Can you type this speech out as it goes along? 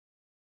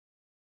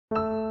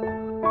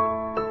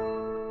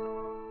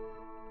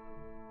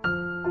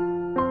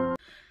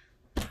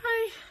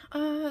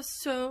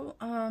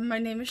My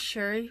name is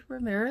Sherry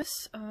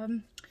Ramirez.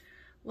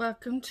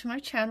 Welcome to my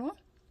channel.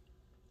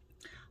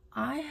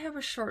 I have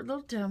a short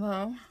little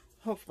demo,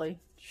 hopefully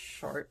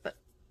short, but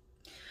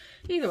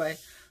either way,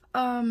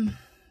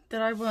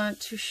 that I want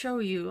to show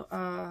you.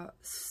 I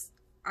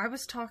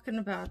was talking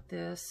about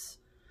this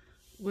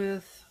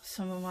with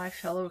some of my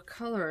fellow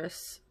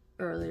colorists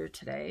earlier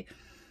today,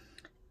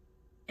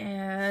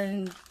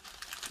 and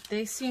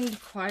they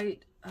seemed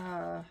quite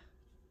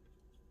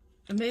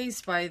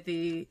amazed by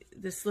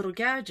this little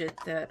gadget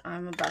that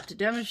I'm about to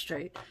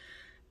demonstrate.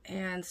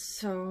 And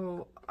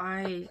so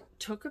I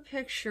took a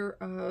picture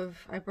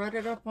of, I brought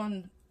it up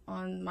on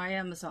my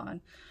Amazon,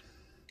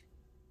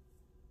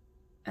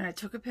 and I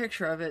took a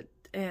picture of it,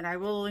 and I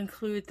will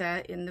include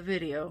that in the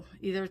video,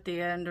 either at the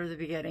end or the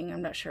beginning,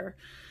 I'm not sure.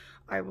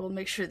 I will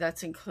make sure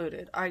that's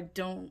included. I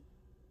don't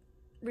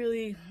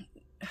really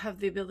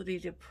have the ability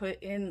to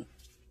put in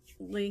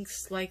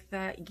links like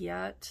that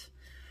yet.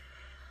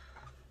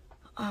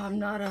 I'm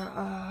not a,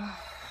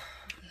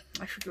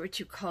 I forget what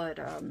you call it,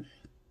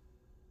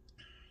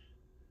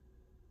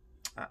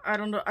 I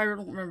don't know, I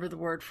don't remember the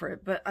word for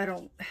it, but I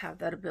don't have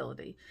that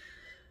ability.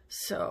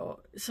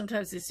 So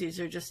sometimes it's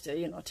easier just to,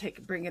 you know,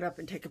 bring it up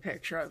and take a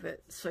picture of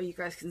it so you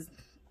guys can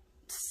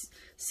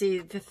see.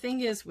 The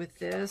thing is with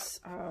this,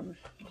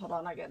 hold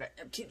on, I gotta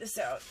empty this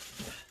out.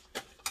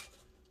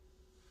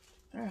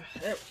 There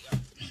we go.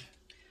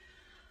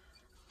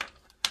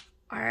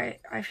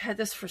 I've had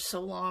this for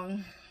so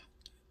long.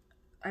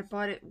 I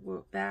bought it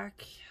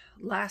back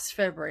last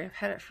February. I've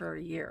had it for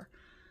a year.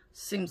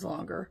 Seems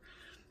longer.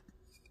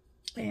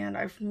 And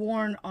I've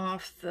worn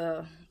off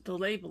the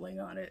labeling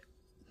on it.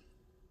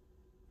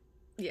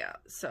 Yeah,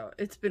 so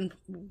it's been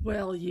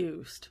well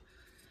used.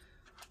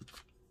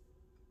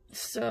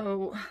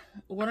 So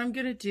what I'm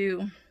going to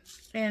do,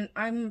 and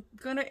I'm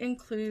going to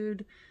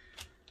include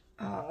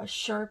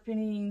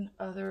sharpening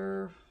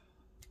other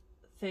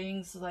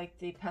things like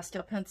the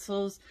pastel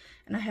pencils.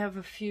 And I have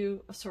a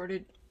few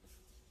assorted,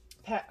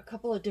 a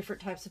couple of different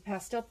types of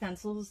pastel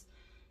pencils,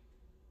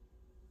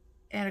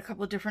 and a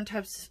couple of different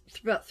types,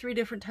 about 3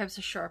 different types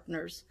of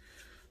sharpeners,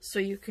 so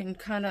you can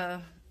kind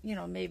of, you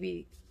know,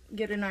 maybe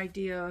get an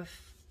idea of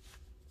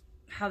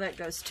how that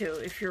goes too,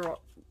 if you're,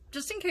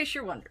 just in case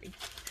you're wondering.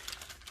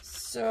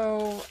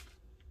 So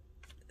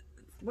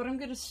what I'm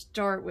going to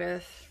start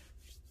with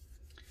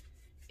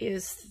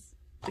is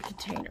the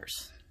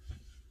containers.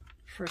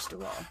 First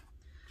of all,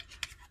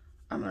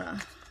 I'm gonna,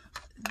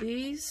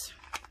 these,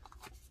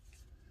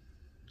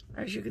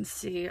 as you can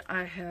see,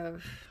 I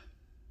have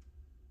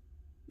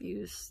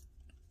used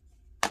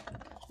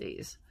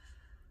these.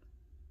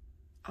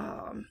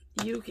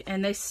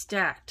 And they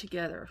stack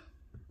together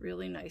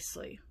really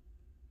nicely.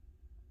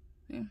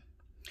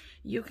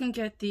 You can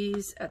get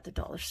these at the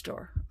dollar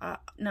store.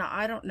 Now,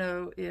 I don't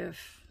know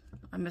if,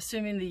 I'm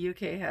assuming the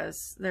UK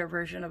has their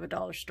version of a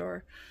dollar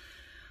store.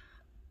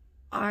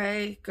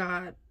 I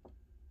got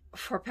a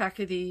 4-pack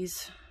of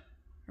these,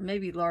 or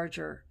maybe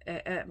larger,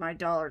 at my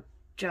Dollar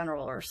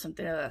General or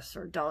something else,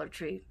 or Dollar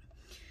Tree.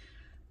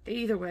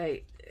 Either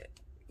way,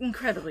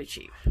 incredibly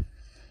cheap.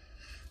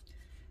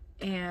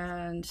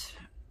 And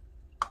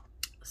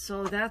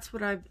so that's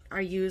what I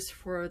use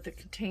for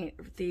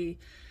the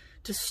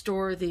to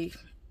store the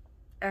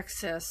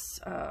excess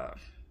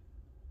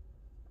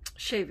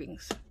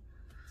shavings.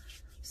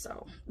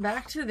 So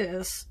back to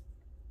this.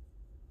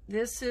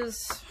 This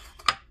is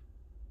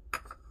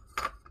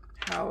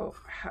how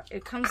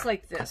it comes,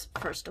 like this.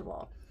 First of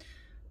all,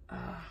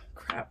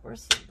 crap,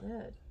 where's the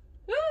lid?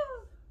 Woo!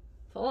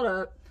 Hold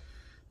up,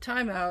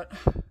 time out.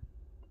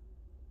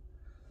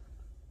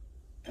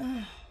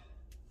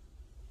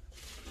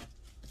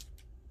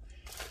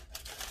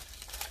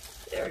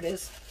 There it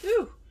is.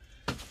 Whew.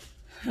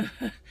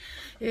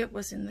 It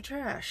was in the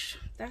trash.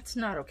 That's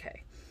not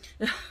okay.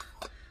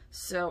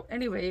 So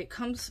anyway, it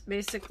comes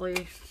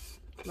basically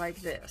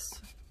like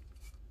this.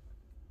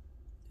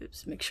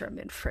 Oops, make sure I'm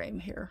in frame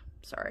here.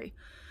 Sorry.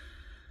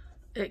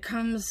 It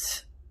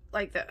comes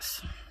like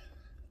this.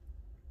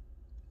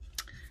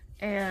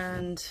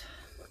 And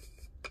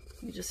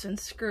you just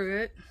unscrew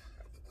it.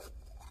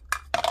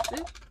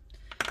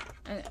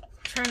 And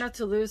try not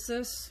to lose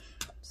this,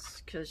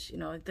 because, you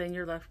know, then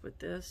you're left with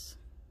this.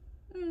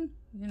 You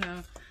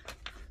know.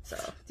 So,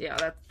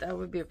 yeah, that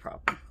would be a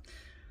problem.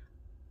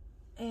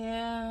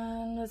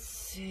 And let's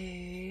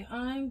see.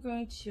 I'm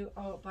going to,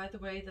 oh, by the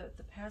way, the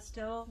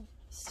pastel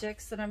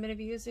sticks that I'm going to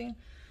be using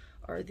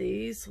are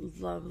these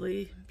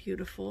lovely,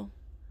 beautiful,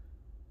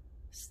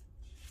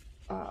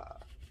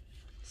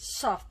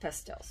 soft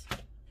pastels.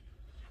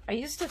 I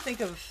used to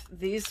think of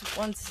these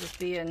ones as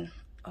being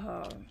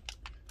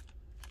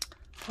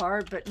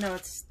hard, but no,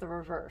 it's the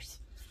reverse.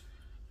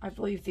 I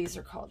believe these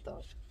are called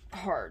the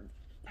hard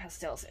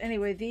pastels.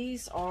 Anyway,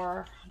 these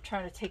are, I'm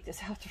trying to take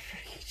this out to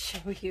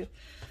show you.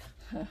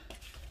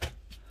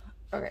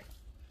 Okay.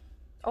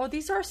 Oh,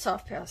 these are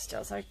soft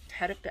pastels. I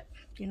had it back.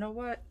 You know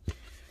what?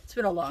 It's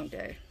been a long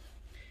day.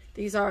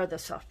 These are the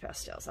soft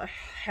pastels. I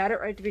had it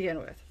right to begin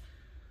with.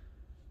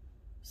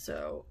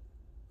 So,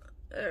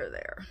 they're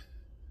there.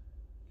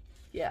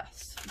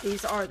 Yes,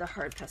 these are the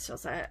hard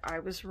pastels. I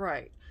was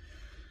right.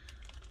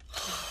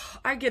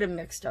 I get them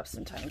mixed up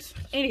sometimes.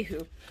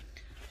 Anywho,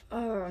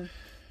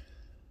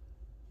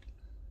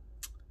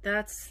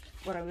 that's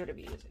what I'm going to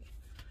be using.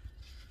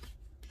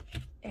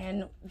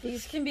 And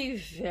these can be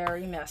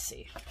very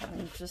messy.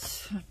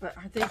 But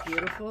aren't they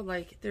beautiful?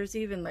 Like, there's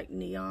even like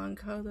neon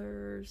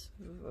colors.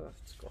 Ooh,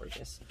 it's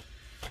gorgeous.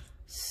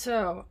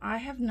 So I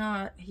have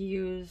not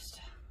used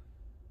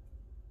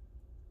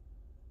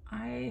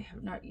a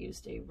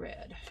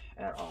red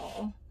at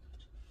all.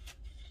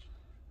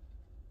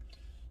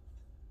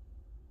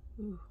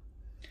 Ooh.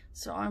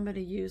 So I'm going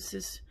to use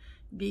this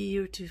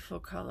beautiful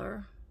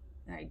color.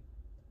 And I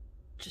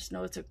just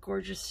know it's a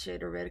gorgeous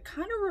shade of red. It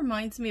kind of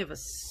reminds me of a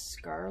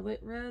scarlet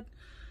red,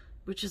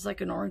 which is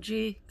like an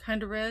orangey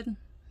kind of red.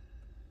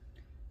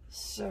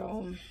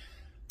 So,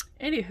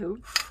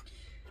 anywho,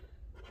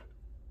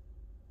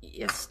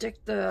 you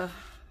stick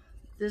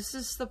this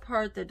is the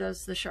part that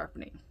does the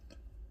sharpening.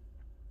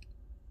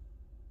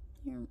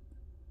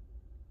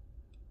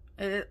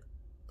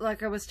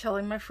 Like I was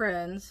telling my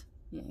friends,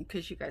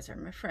 because you guys are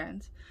my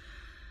friends,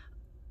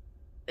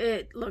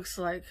 it looks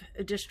like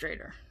a dish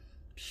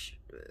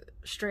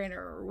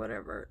strainer or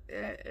whatever.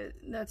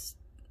 That's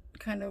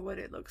kind of what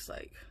it looks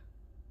like.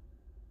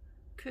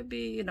 Could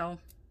be, you know,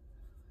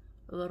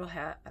 a little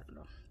hat, I don't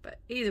know, but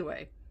either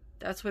way,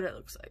 that's what it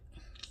looks like.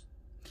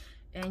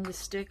 And you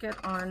stick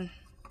it on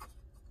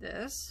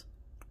this.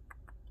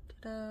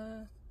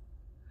 Ta-da.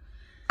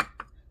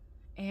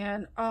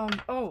 And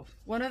oh,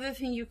 one other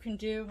thing you can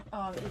do,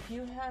 if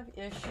you have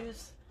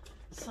issues,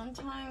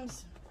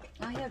 sometimes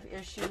I have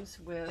issues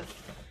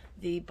with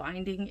the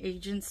binding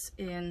agents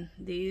in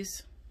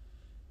these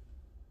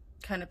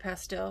kind of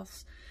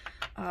pastels.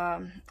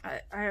 I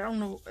don't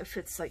know if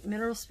it's like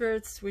mineral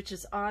spirits, which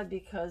is odd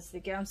because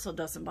the Gamsol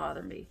doesn't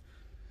bother me.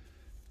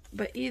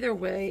 But either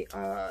way,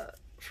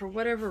 for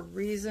whatever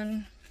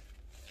reason,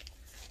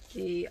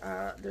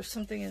 there's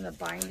something in the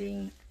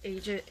binding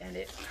agent and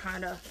it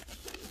kind of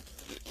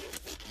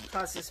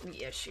causes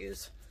me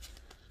issues.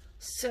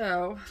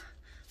 So,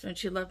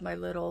 don't you love my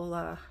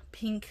little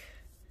pink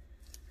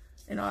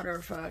in honor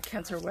of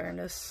Cancer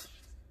Awareness?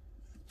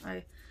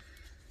 I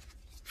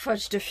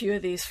fudged a few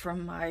of these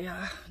from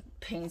my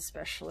pain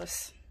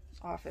specialist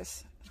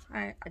office.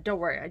 I don't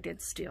worry, I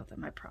did steal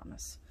them, I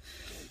promise.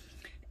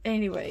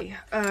 Anyway,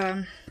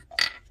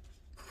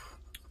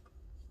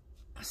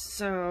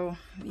 so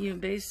you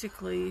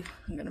basically,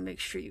 I'm gonna make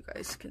sure you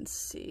guys can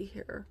see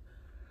here.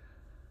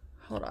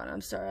 Hold on,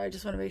 I'm sorry, I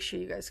just want to make sure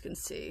you guys can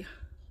see.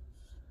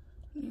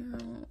 Okay,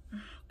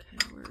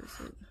 where is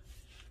it?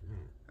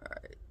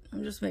 Alright,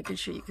 I'm just making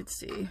sure you can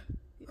see.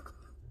 I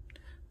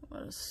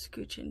want to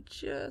scooch in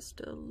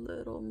just a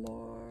little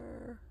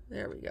more.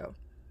 There we go.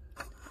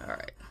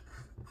 Alright.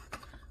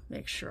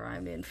 Make sure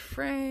I'm in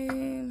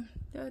frame.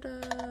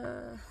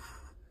 Ta-da!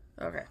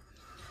 Okay.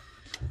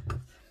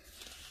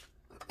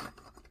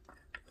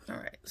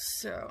 Alright,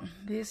 so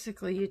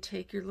basically you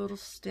take your little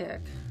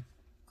stick.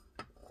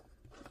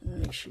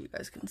 Make sure you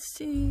guys can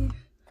see.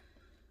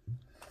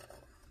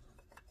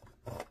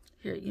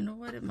 Here, you know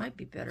what? It might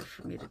be better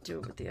for me to do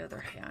it with the other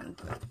hand,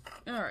 but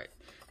alright.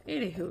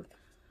 Anywho,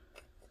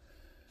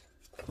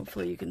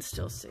 hopefully you can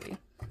still see.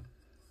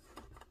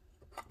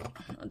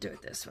 I'll do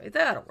it this way.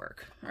 That'll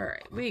work.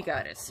 Alright, we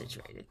got it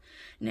situated.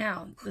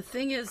 Now, the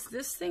thing is,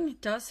 this thing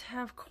does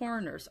have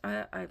corners.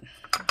 Let me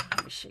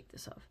shake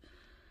this off.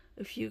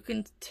 If you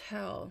can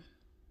tell,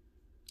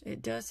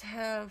 it does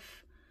have,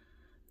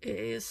 it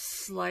is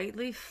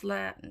slightly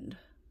flattened.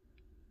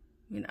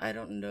 I mean, I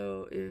don't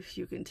know if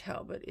you can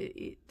tell, but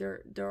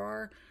there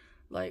are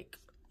like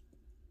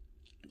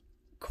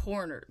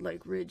corner,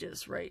 like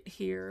ridges right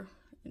here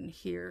and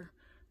here.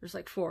 There's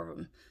like 4 of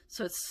them.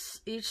 So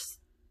it's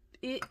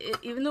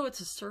even though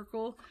it's a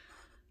circle,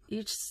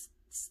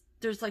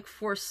 there's like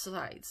 4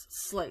 sides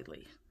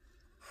slightly.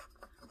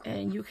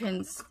 And you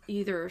can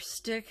either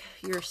stick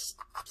your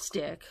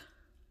stick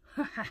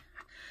to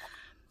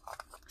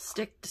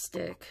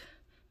stick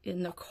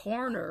in the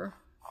corner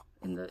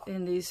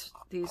in these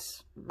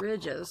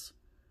ridges,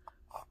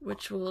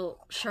 which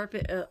will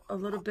sharpen it a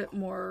little bit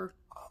more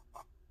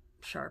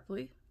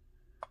sharply.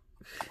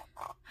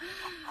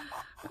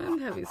 I'm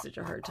having such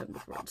a hard time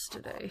with words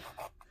today.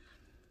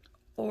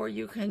 Or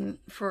you can,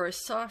 for a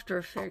softer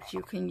effect,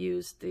 you can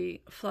use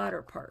the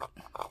flatter part.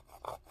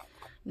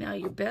 Now,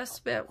 your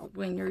best bet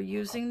when you're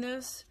using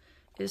this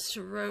is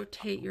to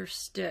rotate your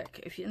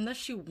stick.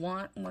 Unless you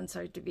want one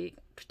side to be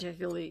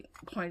particularly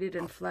pointed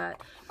and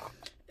flat,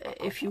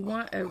 if you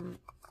want an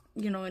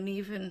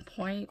even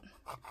point,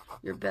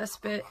 your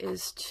best bet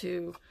is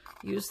to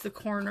use the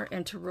corner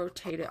and to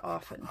rotate it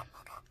often.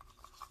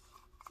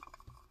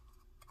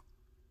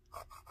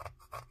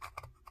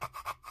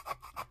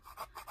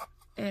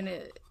 And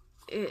it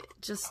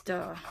just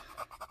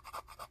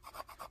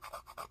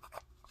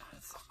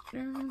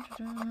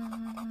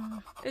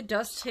it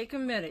does take a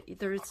minute.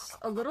 There's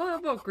a little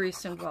elbow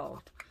grease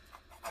involved,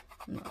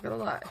 I'm not gonna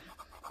lie.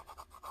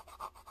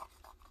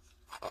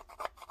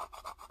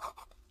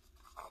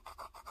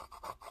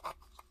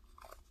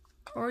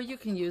 Or you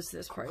can use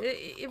this part.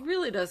 It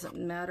really doesn't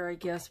matter, I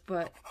guess,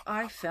 but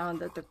I found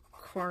that the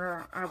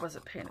corner, I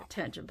wasn't paying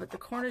attention, but the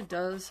corner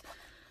does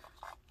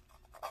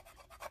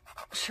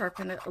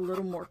sharpen it a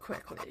little more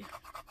quickly.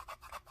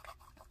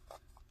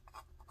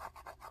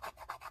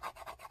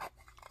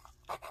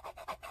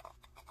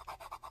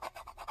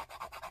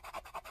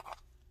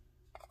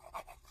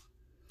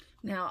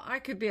 Now, I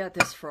could be at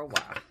this for a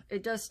while.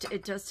 It does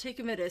take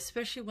a minute,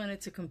 especially when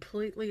it's a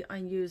completely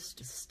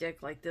unused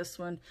stick like this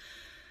one.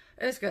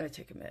 It's going to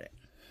take a minute.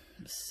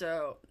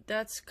 So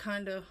that's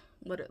kind of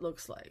what it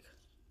looks like.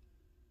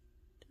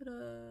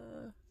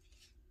 Ta-da!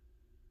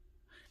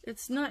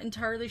 It's not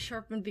entirely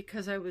sharpened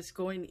because I was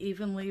going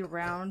evenly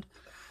around.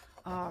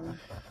 But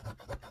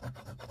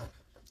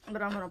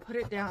I'm going to put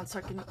it down so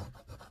I can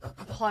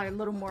apply a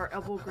little more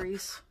elbow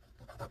grease.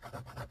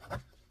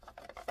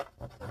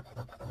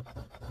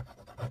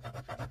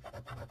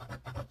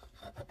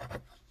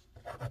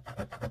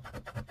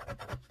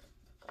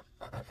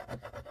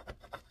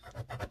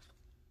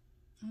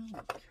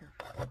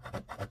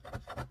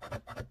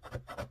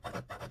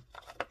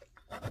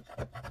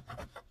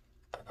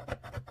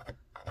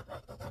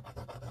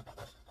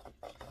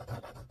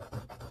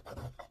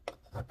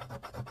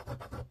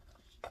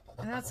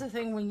 And that's the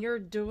thing, when you're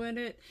doing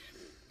it,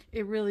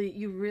 you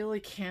really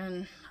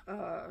can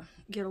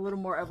get a little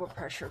more elbow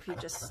pressure if you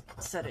just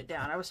set it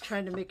down. I was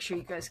trying to make sure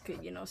you guys could,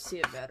 see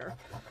it better,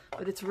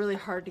 but it's really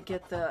hard to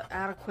get the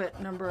adequate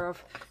number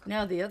of.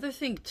 Now, the other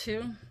thing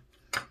too,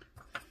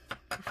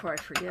 before I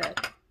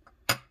forget,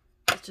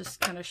 is just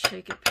kind of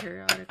shake it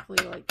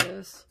periodically like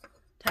this,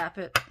 tap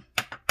it,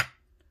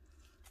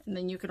 and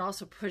then you can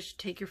also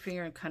take your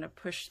finger and kind of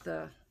push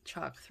the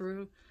chalk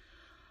through.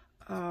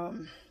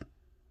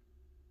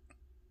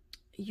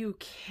 You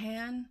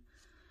can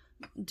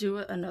do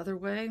it another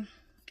way,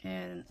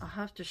 and I'll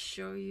have to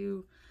show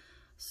you,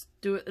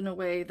 do it in a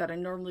way that I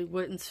normally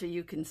wouldn't so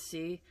you can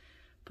see.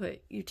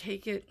 But you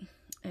take it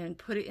and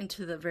put it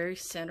into the very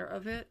center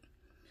of it,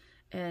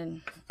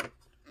 and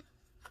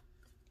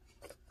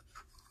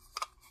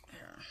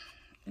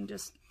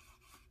just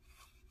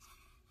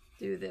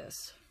do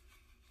this.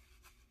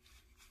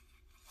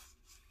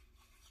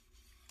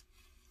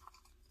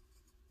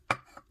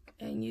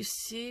 And you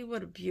see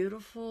what a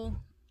beautiful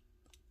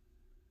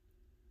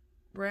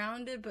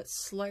rounded but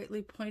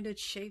slightly pointed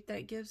shape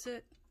that gives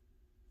it.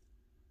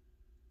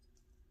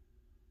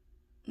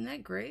 Isn't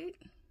that great?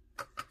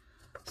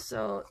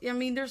 So, I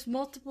mean, there's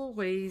multiple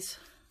ways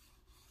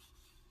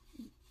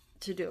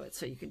to do it.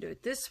 So you can do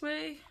it this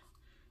way.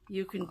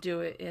 You can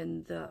do it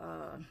in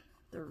the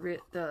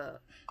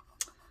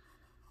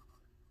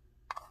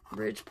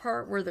ridge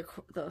part where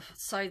the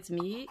sides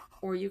meet,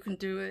 or you can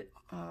do it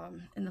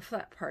in the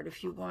flat part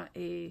if you want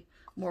a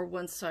more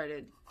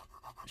one-sided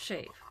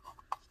shape.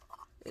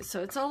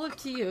 So it's all up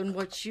to you and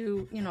what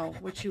you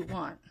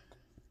want.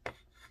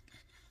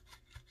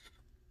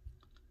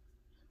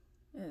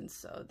 And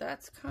so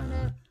that's kind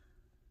of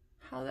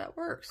how that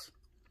works.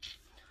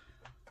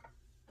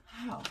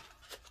 Wow.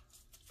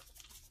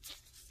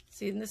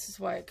 See, and this is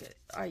why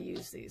I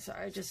use these.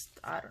 I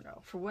don't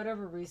know. For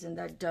whatever reason,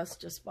 that dust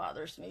just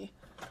bothers me.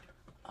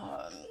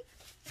 I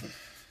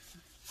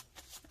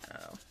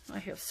don't know. I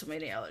have so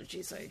many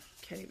allergies, I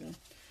can't even,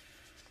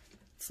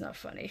 it's not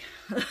funny.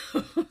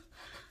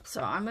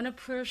 So I'm going to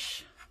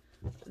push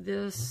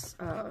this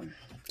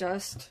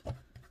dust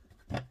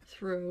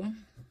through.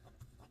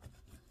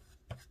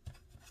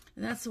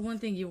 And that's the one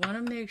thing, you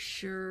want to make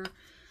sure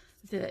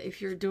that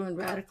if you're doing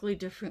radically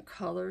different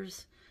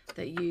colors,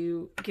 that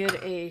you get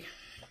a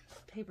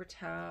paper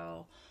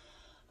towel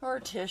or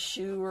a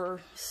tissue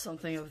or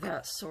something of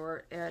that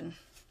sort, and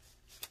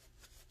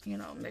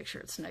make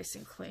sure it's nice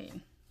and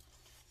clean.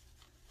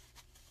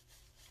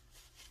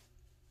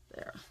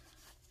 There.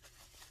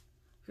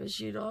 Because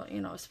you don't,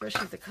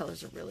 especially if the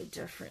colors are really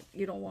different,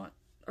 you don't want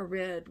a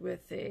red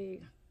with a,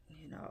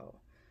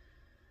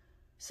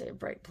 say a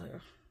bright blue.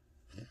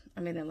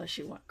 I mean, unless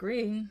you want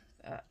green,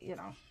 I don't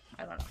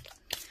know.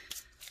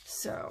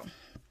 So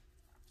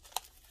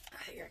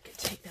I think I can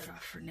take that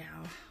off for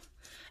now.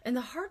 And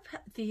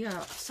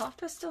the soft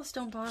pastels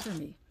don't bother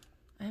me.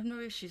 I have no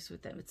issues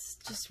with them. It's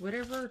just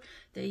whatever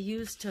they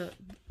use to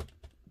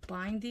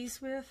bind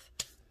these with.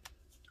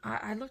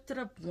 I looked it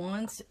up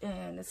once,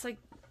 and it's like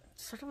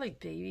sort of like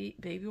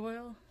baby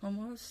oil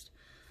almost.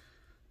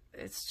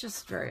 It's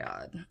just very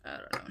odd. I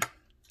don't know.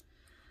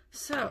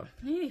 So,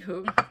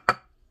 anywho,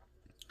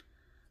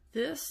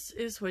 this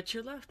is what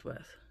you're left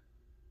with.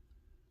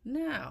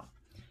 Now,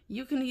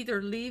 you can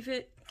either leave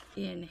it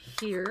in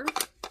here,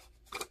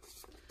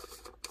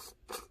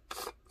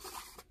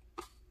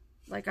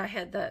 like I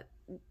had that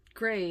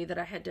gray that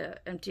I had to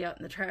empty out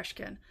in the trash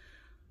can,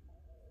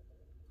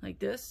 like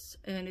this,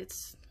 and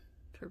it's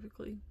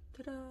perfectly,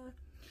 ta-da.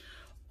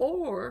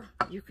 Or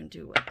you can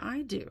do what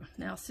I do.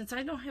 Now, since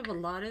I don't have a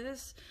lot of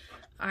this,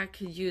 I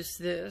could use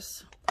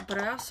this, but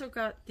I also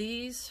got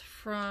these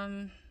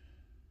from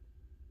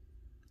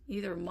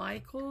either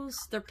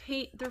Michael's. They're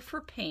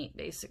for paint,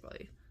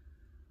 basically.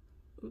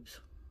 Oops.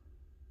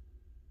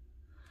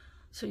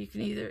 So you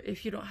can either,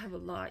 if you don't have a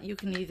lot, you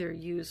can either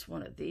use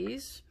one of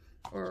these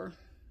or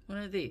one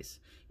of these.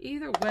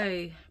 Either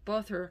way,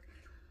 both are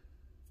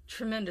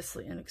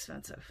tremendously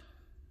inexpensive.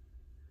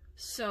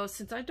 So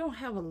since I don't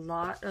have a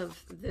lot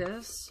of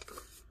this,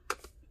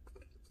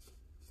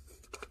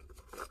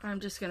 I'm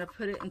just going to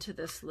put it into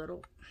this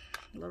little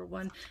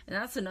one. And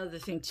that's another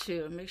thing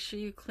too. Make sure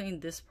you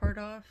clean this part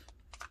off.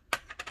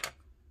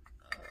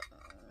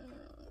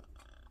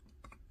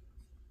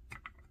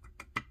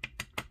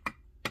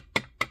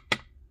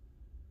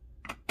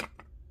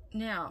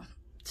 Now,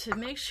 to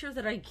make sure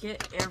that I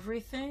get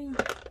everything,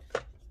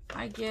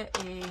 I get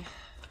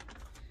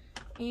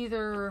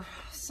either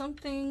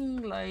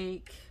something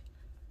like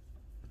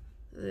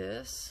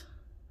this,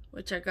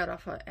 which I got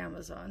off of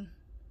Amazon.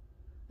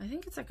 I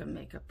think it's like a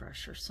makeup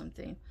brush or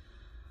something,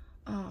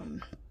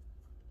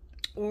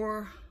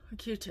 or a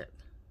Q-tip.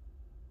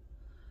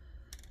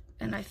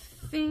 And I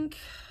think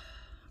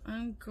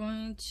I'm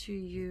going to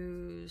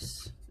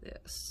use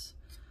this.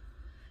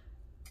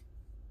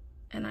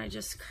 And I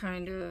just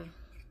kind of,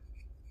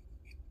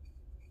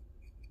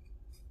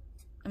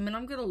 I mean,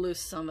 I'm going to lose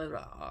some of it,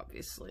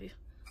 obviously.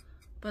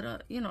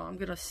 But, you know, I'm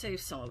going to save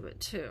some of it,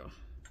 too.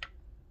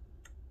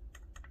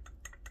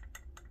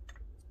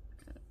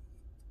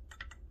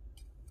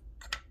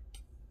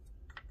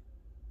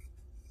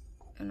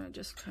 And I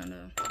just kind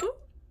of,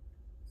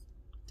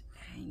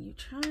 and you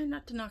try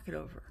not to knock it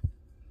over.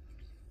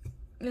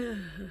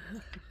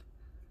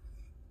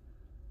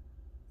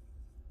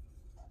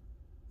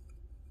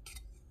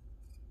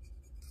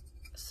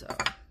 So,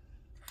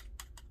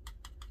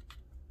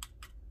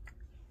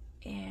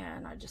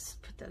 and I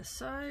just put that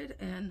aside,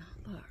 and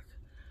look,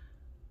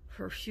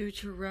 for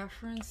future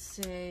reference,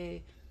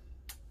 say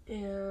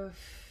if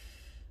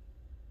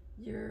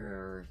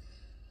you're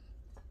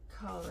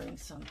coloring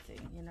something,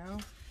 you know,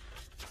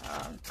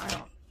 I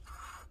don't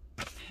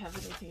have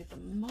anything at the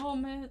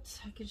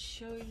moment I can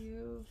show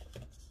you,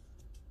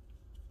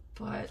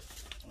 but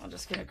I'm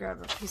just gonna grab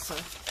a piece of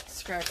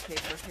scratch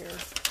paper here.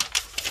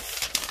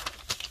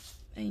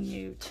 And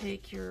you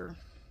take your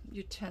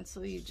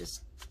utensil, you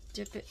just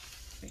dip it,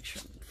 make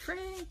sure I'm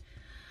free.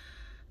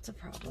 It's a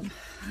problem.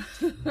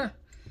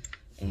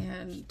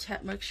 And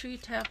tap, make sure you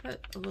tap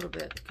it a little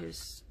bit,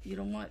 because you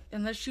don't want,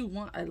 unless you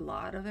want a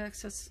lot of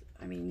excess,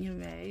 I mean, you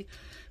may,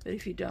 but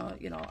if you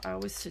don't, you know, I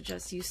always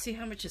suggest, you see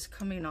how much is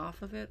coming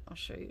off of it? I'll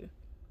show you.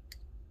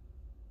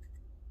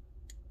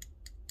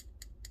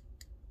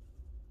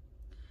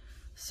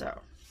 So,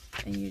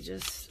 and you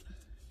just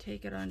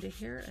take it onto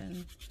here,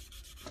 and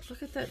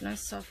look at that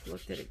nice soft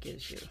look that it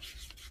gives you.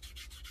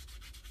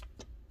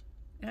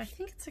 And I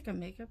think it's like a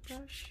makeup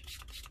brush.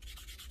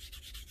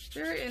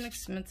 Very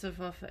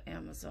inexpensive off of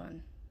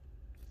Amazon.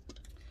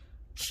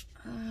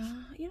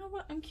 You know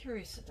what? I'm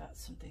curious about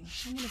something.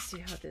 I'm going to see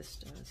how this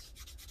does.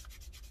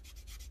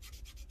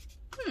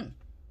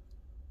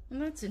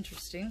 And that's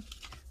interesting.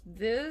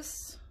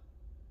 This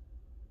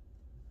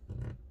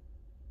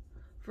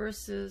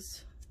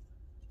versus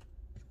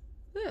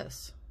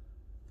this.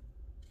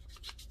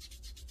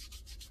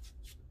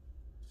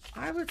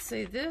 I would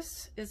say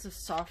this is a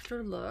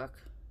softer look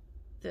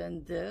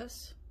than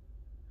this.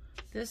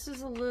 This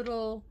is a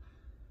little,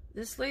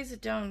 this lays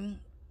it down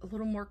a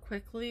little more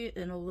quickly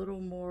and a little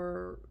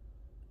more,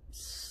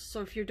 so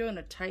if you're doing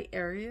a tight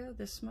area,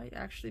 this might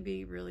actually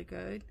be really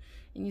good.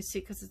 And you see,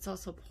 because it's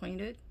also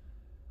pointed.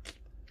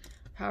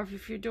 However,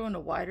 if you're doing a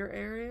wider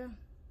area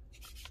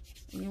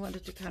and you want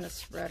it to kind of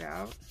spread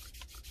out,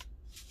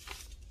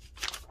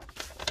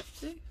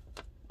 see?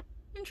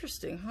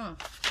 Interesting, huh?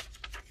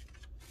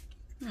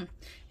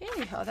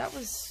 Anyhow, that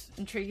was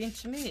intriguing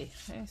to me.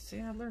 Hey,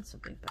 see, I learned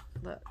something. But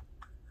look,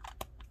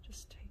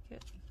 just take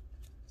it.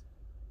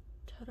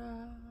 Ta-da!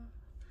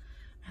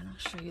 And I'll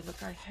show you.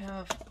 Look, I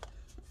have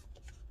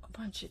a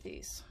bunch of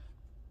these.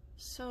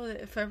 So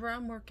that if ever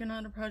I'm working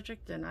on a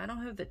project and I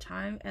don't have the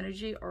time,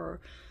 energy, or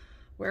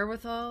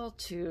wherewithal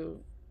to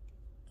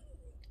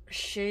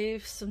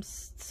shave some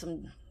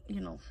you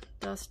know,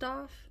 dust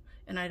off,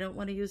 and I don't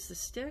want to use the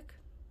stick,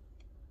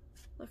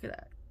 look at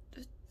that.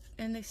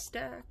 And they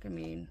stack, I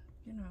mean,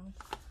 you know.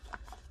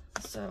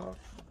 So,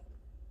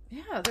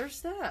 yeah,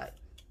 there's that.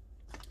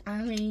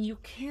 I mean, you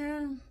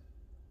can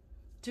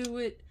do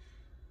it.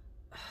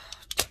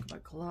 Take my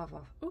glove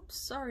off. Oops,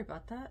 sorry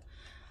about that.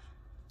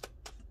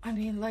 I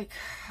mean, like,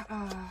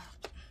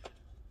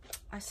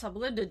 I saw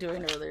Belinda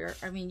doing earlier.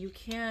 I mean, you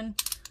can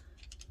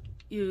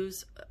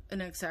use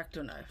an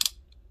X-Acto knife.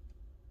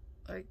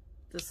 Like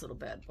this little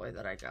bad boy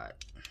that I got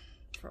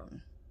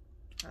from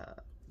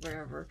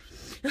wherever.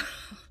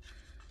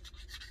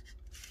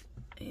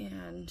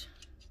 And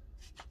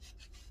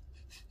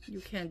you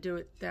can do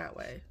it that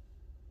way.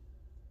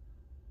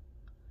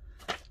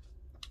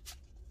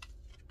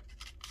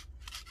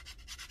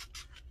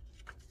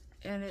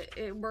 And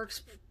it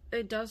works,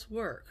 it does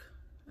work.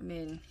 I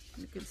mean,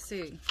 you can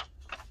see,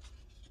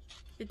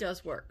 it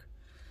does work.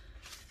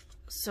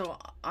 So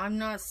I'm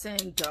not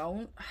saying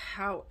don't,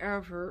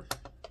 however,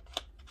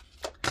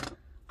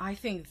 I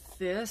think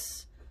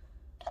this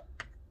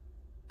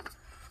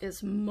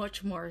is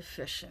much more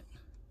efficient.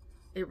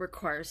 it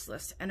requires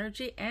less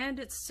energy, and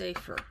it's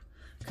safer.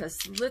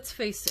 Because let's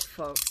face it,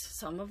 folks,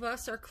 some of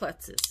us are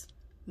klutzes,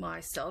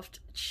 myself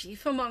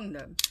chief among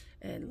them.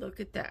 And look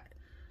at that.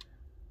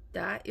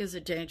 That is a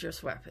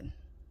dangerous weapon.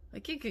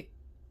 Like, you could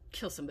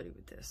kill somebody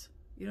with this.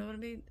 You know what I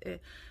mean? And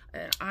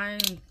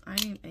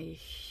I'm a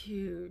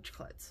huge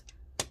klutz.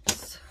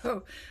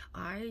 So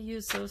I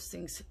use those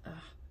things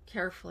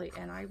carefully,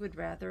 and I would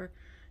rather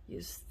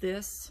use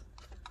this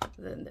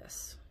than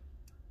this,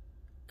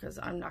 because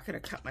I'm not going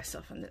to cut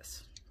myself in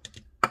this.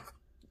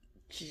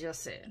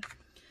 Just saying.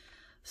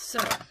 So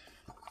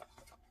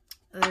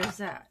there's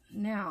that.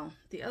 Now,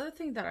 the other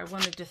thing that I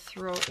wanted to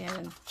throw in,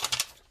 and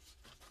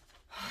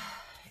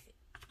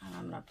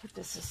I'm going to put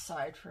this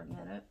aside for a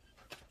minute,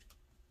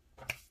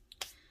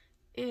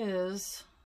 is